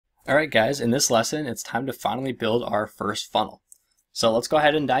Alright guys, in this lesson it's time to finally build our first funnel. So let's go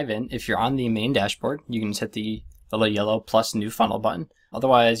ahead and dive in. If you're on the main dashboard, you can just hit the little yellow plus new funnel button.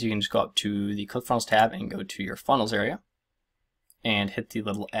 Otherwise, you can just go up to the ClickFunnels tab and go to your funnels area and hit the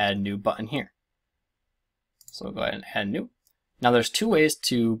little add new button here. So we'll go ahead and add new. Now there's two ways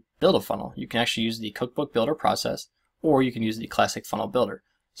to build a funnel. You can actually use the cookbook builder process, or you can use the classic funnel builder.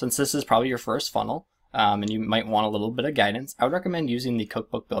 Since this is probably your first funnel, and you might want a little bit of guidance, I would recommend using the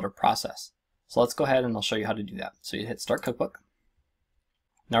cookbook builder process. So let's go ahead and I'll show you how to do that. So you hit start cookbook.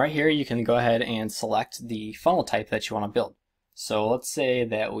 Now right here you can go ahead and select the funnel type that you want to build. So let's say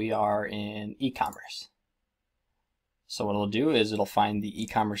that we are in e-commerce. So what it'll do is it'll find the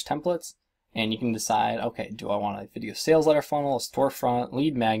e-commerce templates, and you can decide, okay, do I want a video sales letter funnel, a storefront,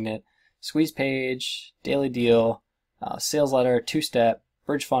 lead magnet, squeeze page, daily deal, sales letter, two-step,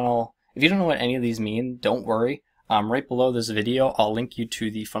 bridge funnel. If you don't know what any of these mean, don't worry. Right below this video, I'll link you to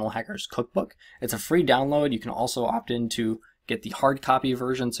the Funnel Hackers Cookbook. It's a free download. You can also opt in to get the hard copy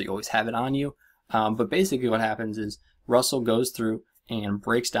version so you always have it on you. But basically what happens is Russell goes through and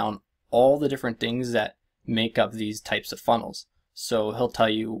breaks down all the different things that make up these types of funnels. So he'll tell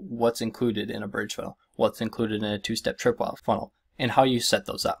you what's included in a bridge funnel, what's included in a two-step tripwire funnel, and how you set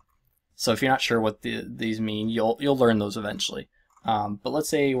those up. So if you're not sure what these mean, you'll learn those eventually. But let's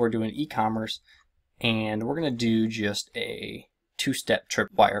say we're doing e-commerce and we're going to do just a two-step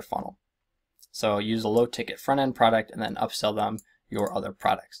tripwire funnel. So use a low ticket front end product and then upsell them your other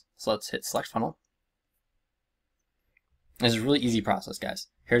products. So let's hit select funnel. It's a really easy process, guys.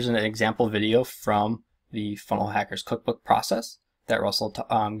 Here's an example video from the Funnel Hackers Cookbook process that Russell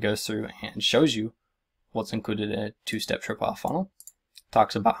goes through and shows you what's included in a two-step tripwire funnel.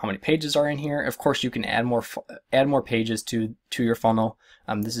 Talks about how many pages are in here. Of course, you can add more pages to your funnel.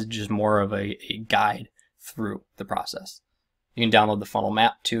 This is just more of a guide through the process. You can download the funnel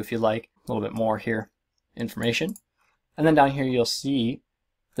map too if you like. A little bit more here, information. And then down here you'll see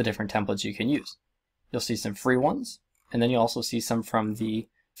the different templates you can use. You'll see some free ones, and then you'll also see some from the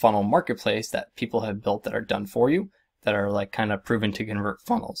funnel marketplace that people have built that are done for you, that are like kind of proven to convert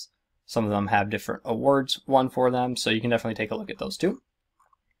funnels. Some of them have different awards won for them, so you can definitely take a look at those too.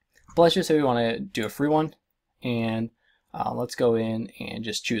 But let's just say we want to do a free one, and let's go in and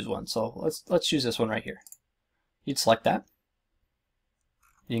just choose one. So let's choose this one right here. You'd select that.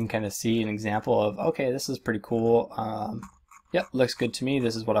 You can kind of see an example of, okay, this is pretty cool. Yep, looks good to me.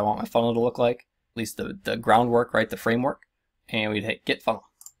 This is what I want my funnel to look like. At least the groundwork, right? The framework. And we'd hit get funnel.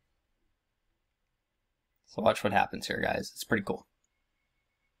 So watch what happens here, guys. It's pretty cool.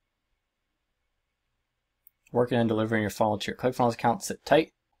 Working on delivering your funnel to your ClickFunnels account. Sit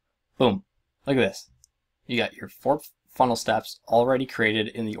tight. Boom. Look at this. You got your 4 funnel steps already created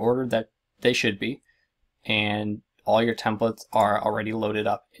in the order that they should be, and all your templates are already loaded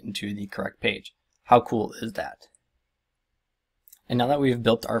up into the correct page. How cool is that? And now that we've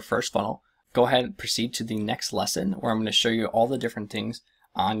built our first funnel, go ahead and proceed to the next lesson where I'm going to show you all the different things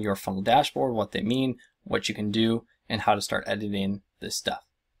on your funnel dashboard, what they mean, what you can do, and how to start editing this stuff.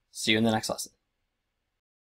 See you in the next lesson.